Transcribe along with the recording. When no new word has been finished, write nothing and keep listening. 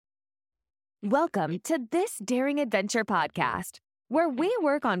Welcome to This Daring Adventure podcast, where we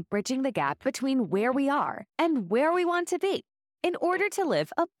work on bridging the gap between where we are and where we want to be in order to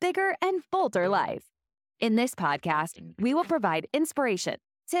live a bigger and bolder life. In this podcast, we will provide inspiration,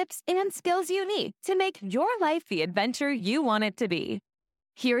 tips, and skills you need to make your life the adventure you want it to be.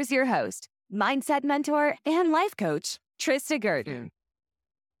 Here's your host, mindset mentor, and life coach, Trista Gurdon.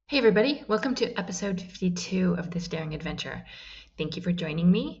 Hey everybody, welcome to episode 52 of This Daring Adventure. Thank you for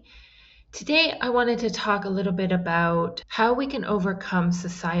joining me. Today I wanted to talk a little bit about how we can overcome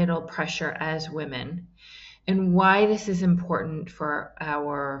societal pressure as women and why this is important for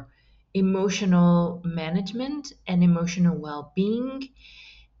our emotional management and emotional well-being,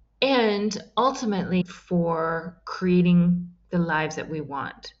 and ultimately for creating the lives that we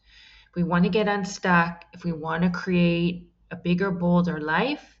want. If we want to get unstuck, if we want to create a bigger, bolder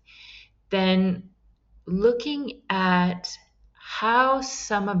life, then looking at how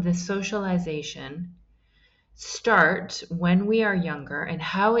some of the socialization starts when we are younger and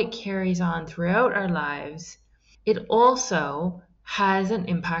how it carries on throughout our lives, it also has an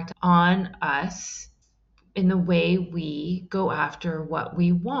impact on us in the way we go after what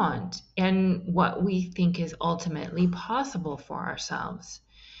we want and what we think is ultimately possible for ourselves.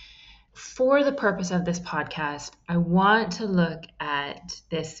 For the purpose of this podcast, I want to look at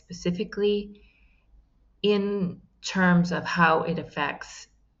this specifically in terms of how it affects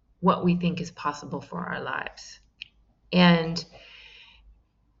what we think is possible for our lives. And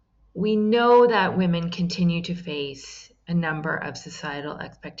we know that women continue to face a number of societal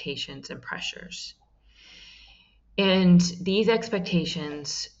expectations and pressures. And these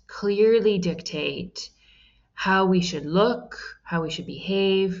expectations clearly dictate how we should look, how we should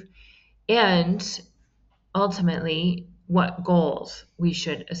behave, and ultimately what goals we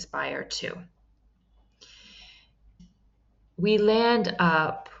should aspire to. We land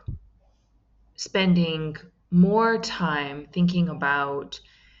up spending more time thinking about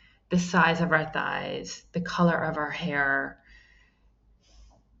the size of our thighs, the color of our hair,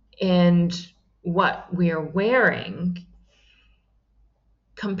 and what we are wearing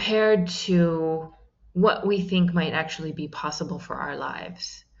compared to what we think might actually be possible for our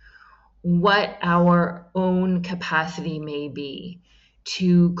lives, what our own capacity may be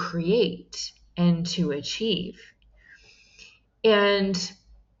to create and to achieve, and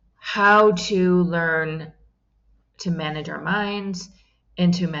how to learn to manage our minds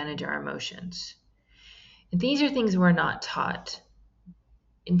and to manage our emotions. And these are things we're not taught.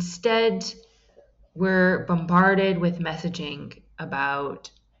 Instead, we're bombarded with messaging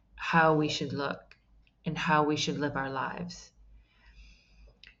about how we should look and how we should live our lives.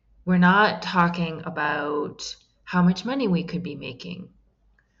 We're not talking about how much money we could be making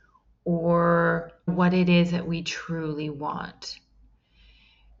or what it is that we truly want.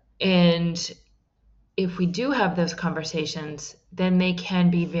 And if we do have those conversations, then they can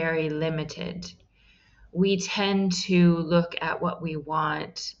be very limited. We tend to look at what we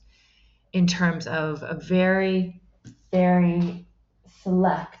want in terms of a very, very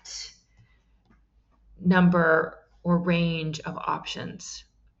select number or range of options.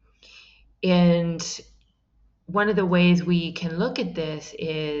 And one of the ways we can look at this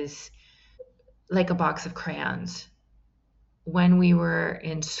is like a box of crayons. When we were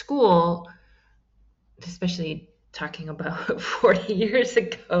in school, especially talking about 40 years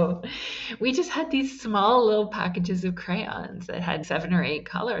ago, we just had these small little packages of crayons that had 7 or 8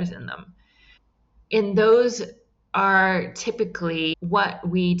 colors in them. And those are typically what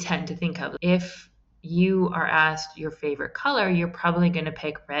we tend to think of. If you are asked your favorite color, you're probably going to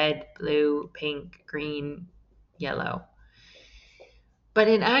pick red, blue, pink, green, yellow. But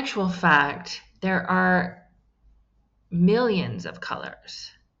in actual fact, there are millions of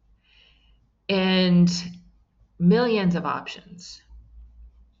colors and millions of options.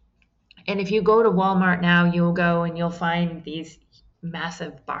 And if you go to Walmart now, you'll go and you'll find these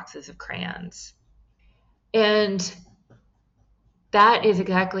massive boxes of crayons. And that is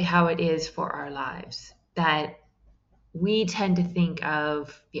exactly how it is for our lives, that we tend to think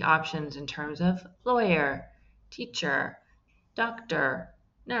of the options in terms of lawyer, teacher, doctor,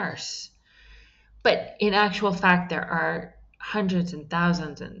 nurse. But in actual fact, there are hundreds and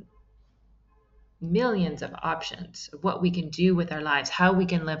thousands and millions of options of what we can do with our lives, how we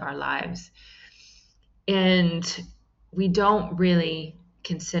can live our lives. And we don't really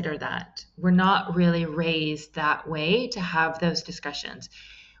consider that. We're not really raised that way to have those discussions.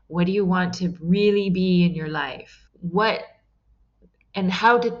 What do you want to really be in your life? What and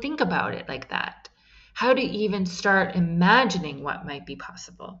how to think about it like that? How to even start imagining what might be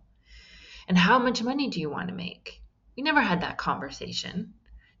possible? And how much money do you want to make? We never had that conversation.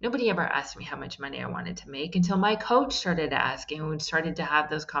 Nobody ever asked me how much money I wanted to make until my coach started asking and we started to have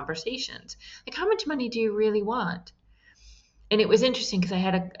those conversations. Like, how much money do you really want? And it was interesting because I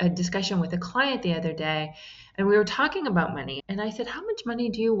had a discussion with a client the other day and we were talking about money. And I said, how much money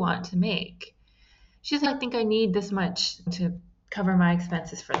do you want to make? She's like, I think I need this much to cover my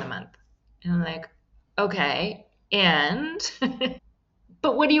expenses for the month. And I'm like, okay. And,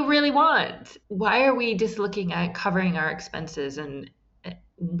 but what do you really want? Why are we just looking at covering our expenses? And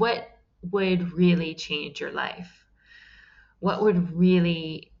what would really change your life? What would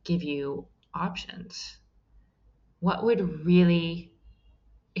really give you options? What would really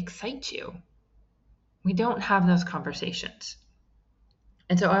excite you? We don't have those conversations.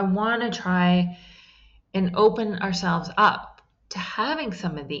 And so I want to try and open ourselves up to having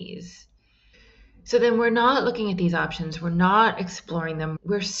some of these. So then we're not looking at these options, we're not exploring them.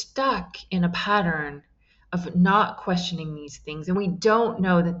 We're stuck in a pattern of not questioning these things, and we don't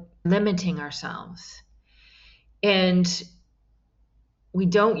know that limiting ourselves. And we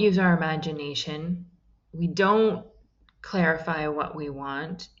don't use our imagination. We don't clarify what we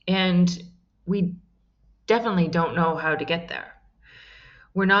want, and we definitely don't know how to get there.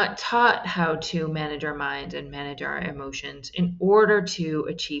 We're not taught how to manage our minds and manage our emotions in order to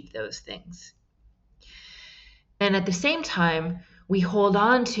achieve those things. And at the same time, we hold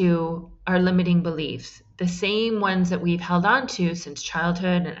on to our limiting beliefs, the same ones that we've held on to since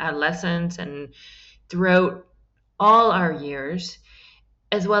childhood and adolescence and throughout all our years,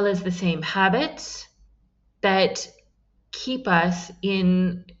 as well as the same habits that keep us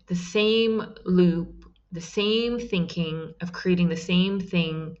in the same loop, the same thinking of creating the same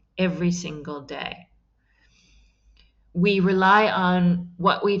thing every single day. We rely on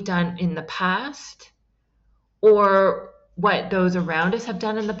what we've done in the past or what those around us have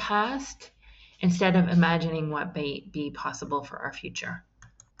done in the past instead of imagining what may be possible for our future.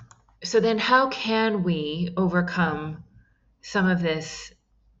 So then how can we overcome some of this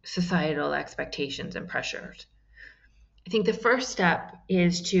societal expectations and pressures? I think the first step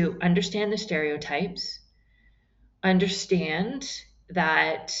is to understand the stereotypes, understand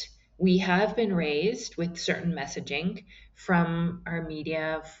that we have been raised with certain messaging from our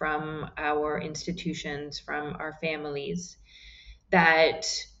media, from our institutions, from our families, that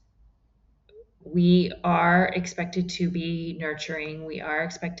we are expected to be nurturing, we are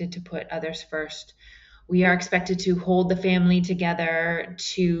expected to put others first, we are expected to hold the family together,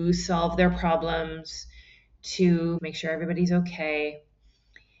 to solve their problems, to make sure everybody's okay,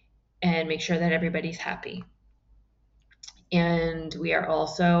 and make sure that everybody's happy. And we are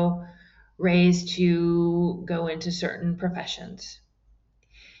also raised to go into certain professions.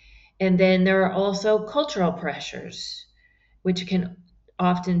 And then there are also cultural pressures, which can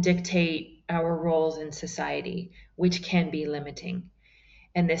often dictate our roles in society, which can be limiting.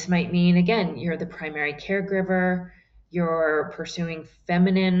 And this might mean, again, you're the primary caregiver, you're pursuing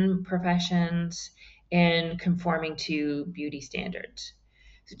feminine professions, and conforming to beauty standards.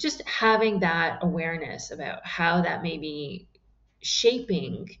 So just having that awareness about how that may be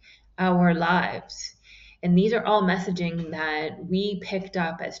shaping our lives. And these are all messaging that we picked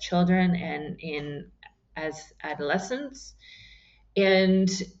up as children and as adolescents. And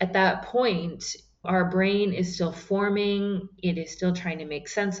at that point, our brain is still forming, it is still trying to make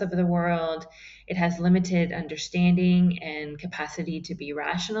sense of the world. It has limited understanding and capacity to be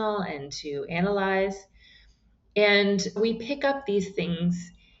rational and to analyze. And we pick up these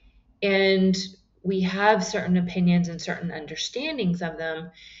things and we have certain opinions and certain understandings of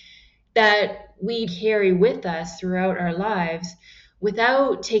them that we carry with us throughout our lives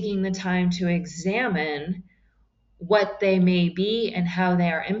without taking the time to examine what they may be and how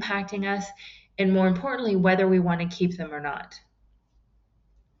they are impacting us, and more importantly, whether we want to keep them or not.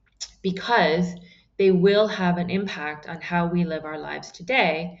 Because they will have an impact on how we live our lives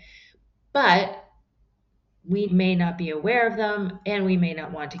today, but we may not be aware of them and we may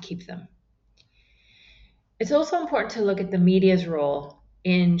not want to keep them. It's also important to look at the media's role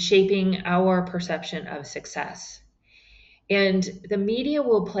in shaping our perception of success. And the media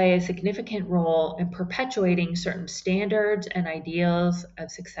will play a significant role in perpetuating certain standards and ideals of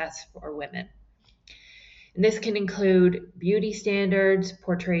success for women. And this can include beauty standards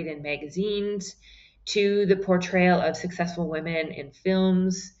portrayed in magazines to the portrayal of successful women in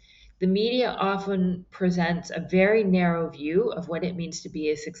films. The media often presents a very narrow view of what it means to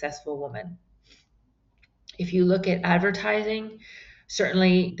be a successful woman. If you look at advertising,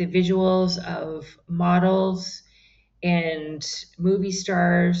 certainly the visuals of models and movie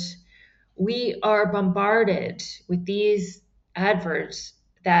stars, we are bombarded with these adverts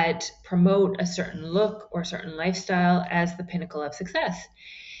that promote a certain look or certain lifestyle as the pinnacle of success.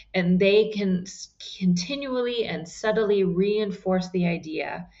 And they can continually and subtly reinforce the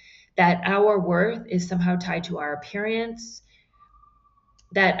idea that our worth is somehow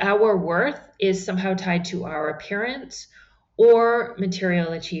tied to our appearance, or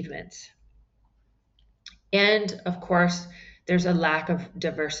material achievements. And of course, there's a lack of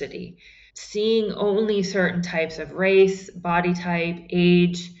diversity. Seeing only certain types of race, body type,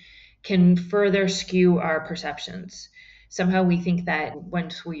 age can further skew our perceptions. Somehow we think that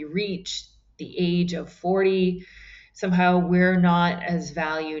once we reach the age of 40, somehow we're not as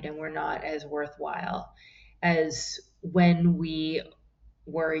valued and we're not as worthwhile as when we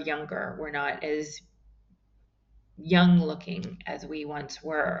were younger. We're not as young looking as we once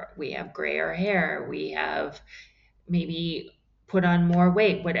were. We have grayer hair. We have maybe put on more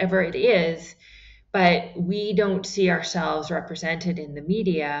weight, whatever it is, but we don't see ourselves represented in the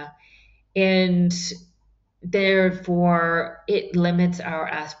media. And therefore, it limits our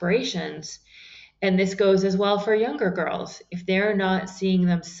aspirations. And this goes as well for younger girls. If they're not seeing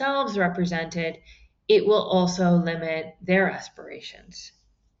themselves represented, it will also limit their aspirations.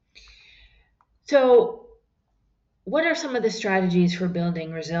 So, what are some of the strategies for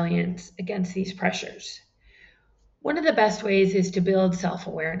building resilience against these pressures? One of the best ways is to build self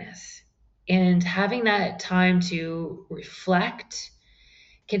awareness. And having that time to reflect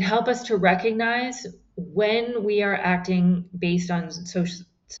can help us to recognize when we are acting based on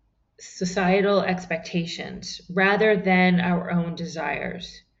societal expectations rather than our own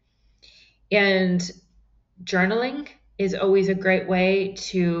desires. And journaling is always a great way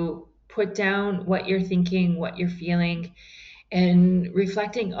to put down what you're thinking, what you're feeling, and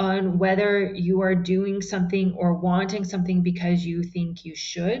reflecting on whether you are doing something or wanting something because you think you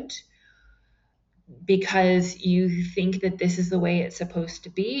should, because you think that this is the way it's supposed to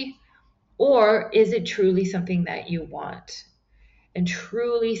be, or is it truly something that you want and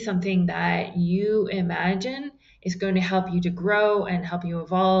truly something that you imagine is going to help you to grow and help you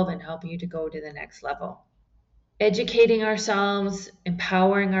evolve and help you to go to the next level. Educating ourselves,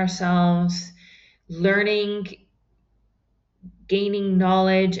 empowering ourselves, learning, gaining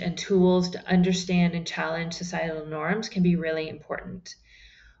knowledge and tools to understand and challenge societal norms can be really important.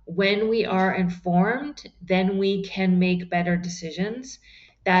 When we are informed, then we can make better decisions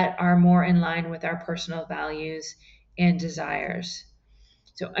that are more in line with our personal values and desires.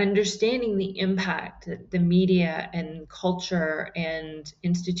 So, understanding the impact that the media and culture and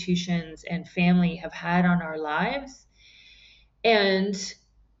institutions and family have had on our lives and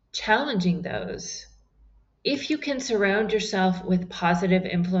challenging those. If you can surround yourself with positive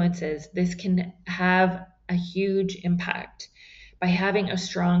influences, this can have a huge impact. By having a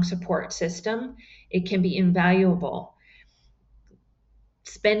strong support system, it can be invaluable.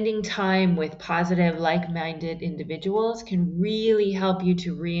 Spending time with positive, like minded individuals can really help you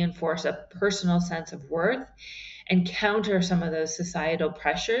to reinforce a personal sense of worth and counter some of those societal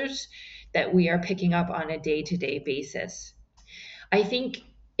pressures that we are picking up on a day to day basis. I think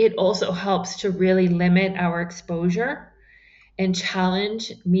it also helps to really limit our exposure and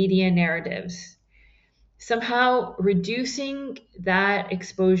challenge media narratives. Somehow reducing that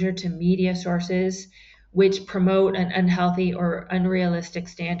exposure to media sources which promote an unhealthy or unrealistic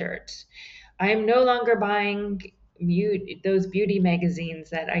standards. I am no longer buying those beauty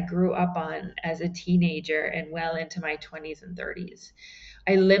magazines that I grew up on as a teenager and well into my 20s and 30s.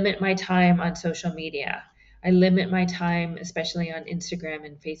 I limit my time on social media. I limit my time, especially on Instagram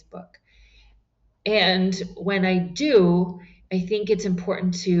and Facebook. And when I do, I think it's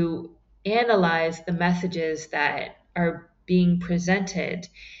important to analyze the messages that are being presented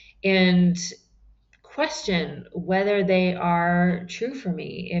and question whether they are true for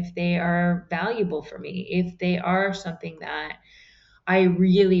me, if they are valuable for me, if they are something that I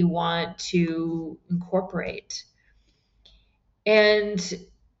really want to incorporate. And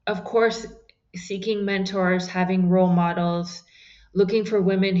of course, seeking mentors, having role models, looking for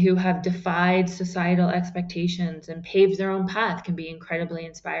women who have defied societal expectations and paved their own path can be incredibly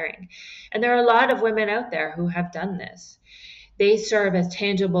inspiring. And there are a lot of women out there who have done this. They serve as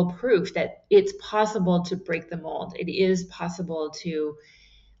tangible proof that it's possible to break the mold. It is possible to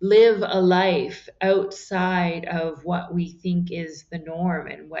live a life outside of what we think is the norm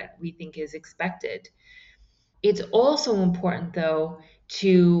and what we think is expected. It's also important, though,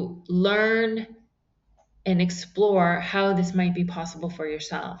 to learn and explore how this might be possible for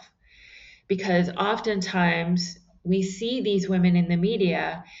yourself. Because oftentimes we see these women in the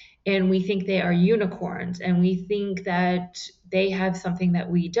media and we think they are unicorns and we think that they have something that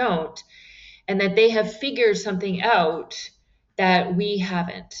we don't and that they have figured something out that we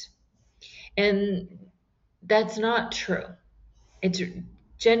haven't. And that's not true. It's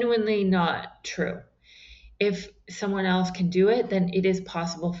genuinely not true. If someone else can do it, then it is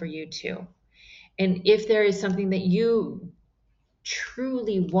possible for you too. And if there is something that you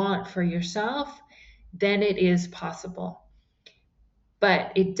truly want for yourself, then it is possible.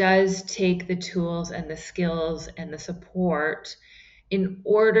 But it does take the tools and the skills and the support in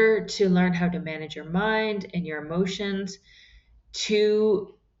order to learn how to manage your mind and your emotions,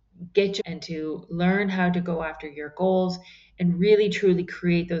 to get you and to learn how to go after your goals and really truly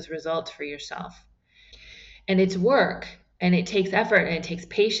create those results for yourself. And it's work, and it takes effort, and it takes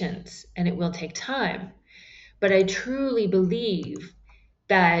patience, and it will take time. But I truly believe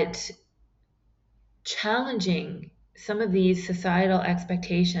that challenging some of these societal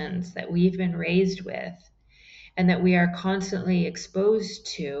expectations that we've been raised with and that we are constantly exposed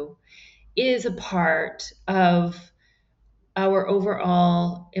to is a part of our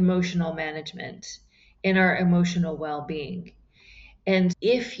overall emotional management and our emotional well-being. And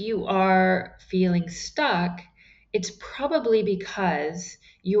if you are feeling stuck, it's probably because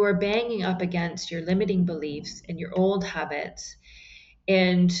you are banging up against your limiting beliefs and your old habits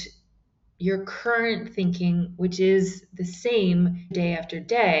and your current thinking, which is the same day after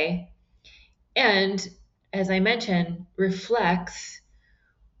day. And as I mentioned, reflects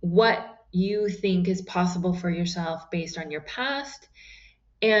what you think is possible for yourself based on your past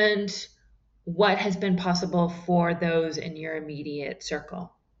and what has been possible for those in your immediate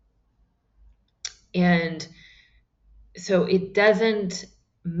circle. And so it doesn't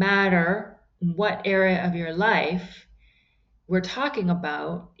matter what area of your life we're talking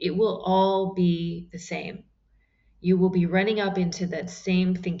about, it will all be the same. You will be running up into that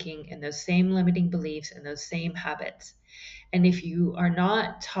same thinking and those same limiting beliefs and those same habits. And if you are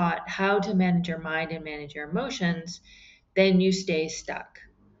not taught how to manage your mind and manage your emotions, then you stay stuck.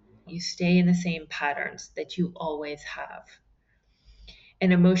 You stay in the same patterns that you always have.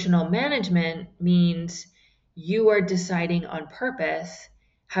 And emotional management means you are deciding on purpose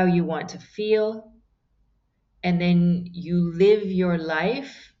how you want to feel, and then you live your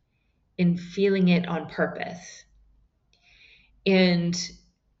life in feeling it on purpose. And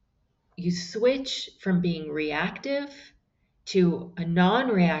you switch from being reactive to a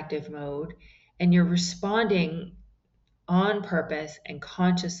non-reactive mode, and you're responding on purpose and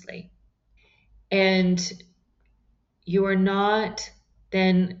consciously. And you are not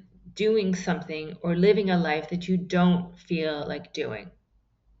then doing something or living a life that you don't feel like doing.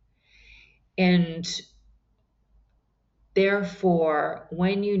 And therefore,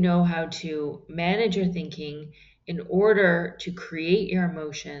 when you know how to manage your thinking in order to create your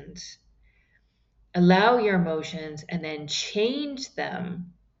emotions, allow your emotions, and then change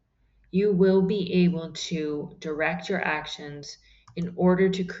them, you will be able to direct your actions in order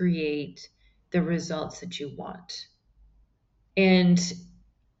to create the results that you want. And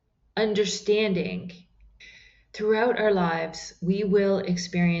understanding throughout our lives, we will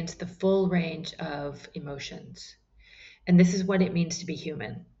experience the full range of emotions. And this is what it means to be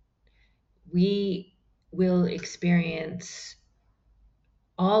human. We will experience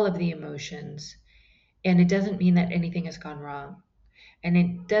all of the emotions, and it doesn't mean that anything has gone wrong. And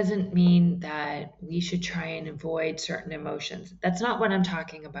it doesn't mean that we should try and avoid certain emotions. That's not what I'm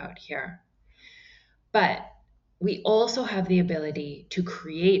talking about here. But we also have the ability to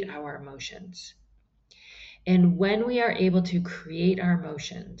create our emotions. And when we are able to create our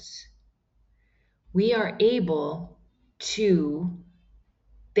emotions, we are able to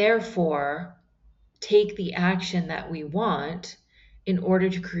therefore take the action that we want in order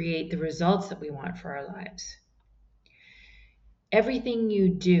to create the results that we want for our lives. Everything you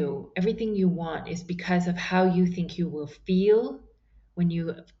do, everything you want is because of how you think you will feel when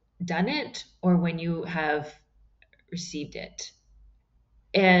you've done it or when you have received it.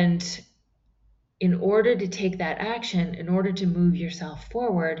 And in order to take that action, in order to move yourself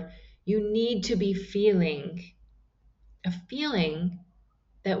forward, you need to be feeling a feeling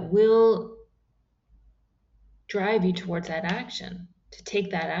that will drive you towards that action, to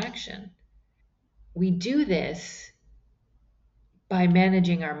take that action. We do this by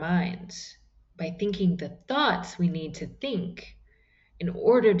managing our minds, by thinking the thoughts we need to think in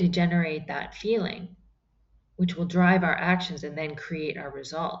order to generate that feeling, which will drive our actions and then create our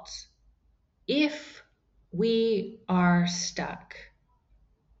results. If we are stuck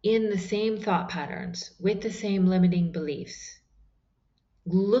in the same thought patterns with the same limiting beliefs,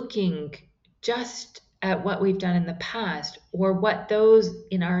 looking just at what we've done in the past or what those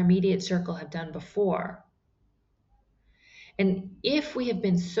in our immediate circle have done before, and if we have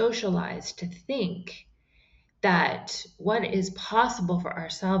been socialized to think that what is possible for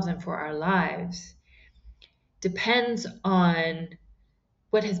ourselves and for our lives depends on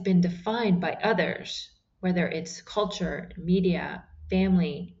what has been defined by others, whether it's culture, media,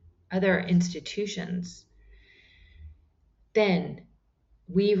 family, other institutions, then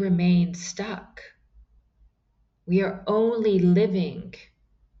we remain stuck. We are only living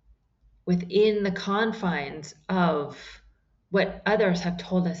within the confines of what others have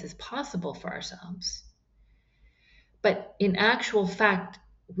told us is possible for ourselves. But in actual fact,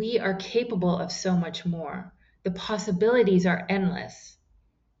 we are capable of so much more. The possibilities are endless,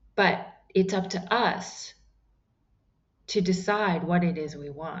 but it's up to us to decide what it is we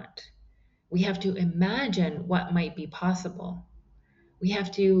want. We have to imagine what might be possible. We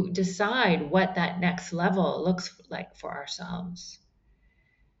have to decide what that next level looks like for ourselves.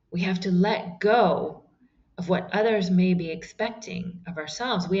 We have to let go of what others may be expecting of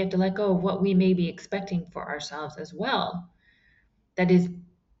ourselves. We have to let go of what we may be expecting for ourselves as well. That is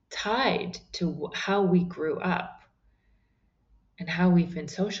tied to how we grew up and how we've been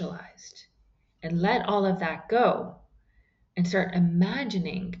socialized. And let all of that go and start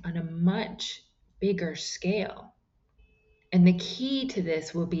imagining on a much bigger scale. And the key to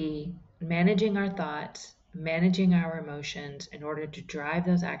this will be managing our thoughts, managing our emotions in order to drive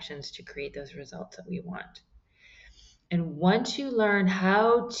those actions to create those results that we want. And once you learn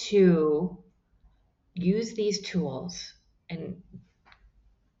how to use these tools and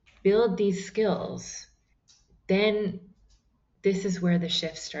build these skills, then this is where the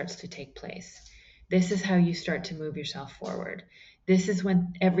shift starts to take place. This is how you start to move yourself forward. This is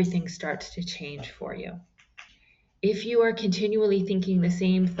when everything starts to change for you. If you are continually thinking the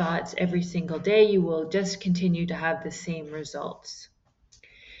same thoughts every single day, you will just continue to have the same results.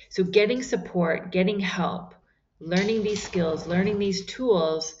 So getting support, getting help, learning these skills, learning these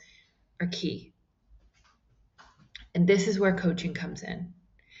tools are key. And this is where coaching comes in.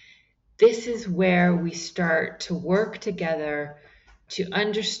 This is where we start to work together to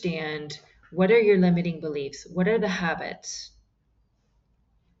understand what are your limiting beliefs, what are the habits,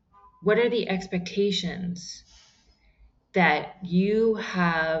 what are the expectations that you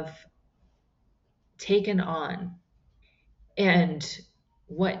have taken on, and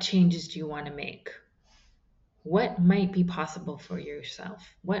what changes do you want to make? What might be possible for yourself?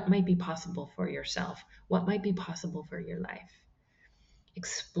 What might be possible for yourself? What might be possible for your life?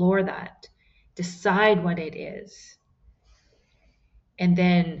 Explore that. Decide what it is. And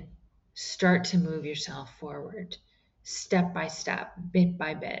then start to move yourself forward, step by step, bit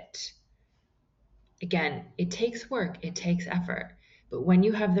by bit. Again, it takes work, it takes effort. But when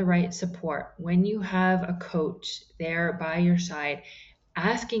you have the right support, when you have a coach there by your side,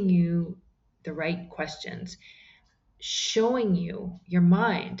 asking you the right questions, showing you your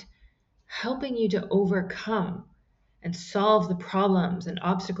mind, helping you to overcome and solve the problems and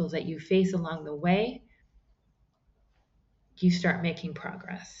obstacles that you face along the way, you start making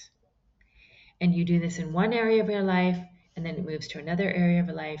progress. And you do this in one area of your life, and then it moves to another area of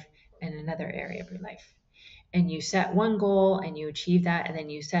your life and another area of your life. And you set one goal and you achieve that, and then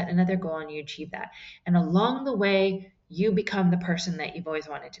you set another goal and you achieve that. And along the way, you become the person that you've always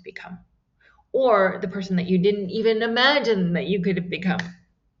wanted to become, or the person that you didn't even imagine that you could have become.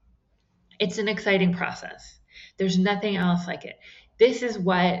 It's an exciting process. There's nothing else like it. This is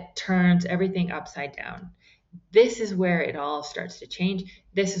what turns everything upside down. This is where it all starts to change.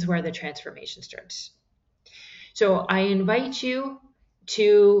 This is where the transformation starts. So I invite you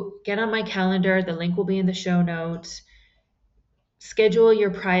to get on my calendar. The link will be in the show notes. Schedule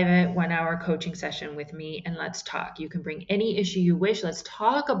your private 1-hour coaching session with me and let's talk. You can bring any issue you wish. Let's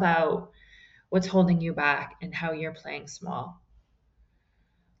talk about what's holding you back and how you're playing small.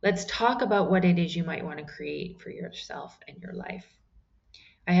 Let's talk about what it is you might want to create for yourself and your life.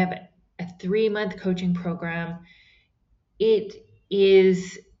 I have a 3-month coaching program. It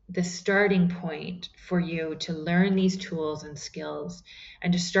is the starting point for you to learn these tools and skills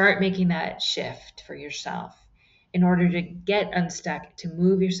and to start making that shift for yourself in order to get unstuck, to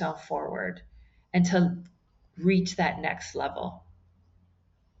move yourself forward and to reach that next level.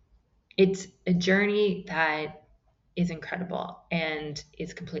 It's a journey that is incredible and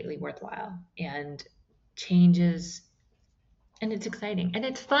is completely worthwhile and changes, and it's exciting and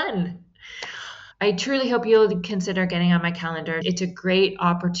it's fun. I truly hope you'll consider getting on my calendar. It's a great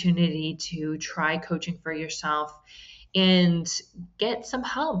opportunity to try coaching for yourself and get some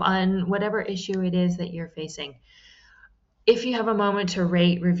help on whatever issue it is that you're facing. If you have a moment to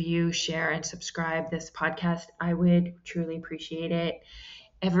rate, review, share, and subscribe this podcast, I would truly appreciate it.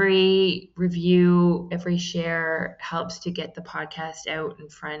 Every review, every share helps to get the podcast out in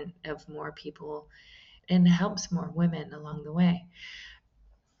front of more people and helps more women along the way.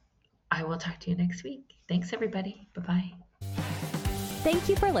 I will talk to you next week. Thanks, everybody. Bye-bye. Thank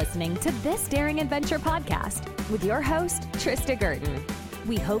you for listening to This Daring Adventure podcast with your host, Trista Gurton.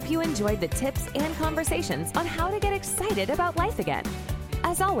 We hope you enjoyed the tips and conversations on how to get excited about life again.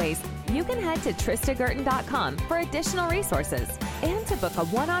 As always, you can head to tristagurton.com for additional resources and to book a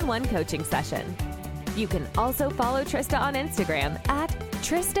one-on-one coaching session. You can also follow Trista on Instagram at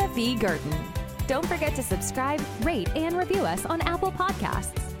Trista V. Gurton. Don't forget to subscribe, rate, and review us on Apple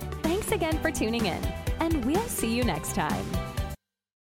Podcasts. Thanks again for tuning in, and we'll see you next time.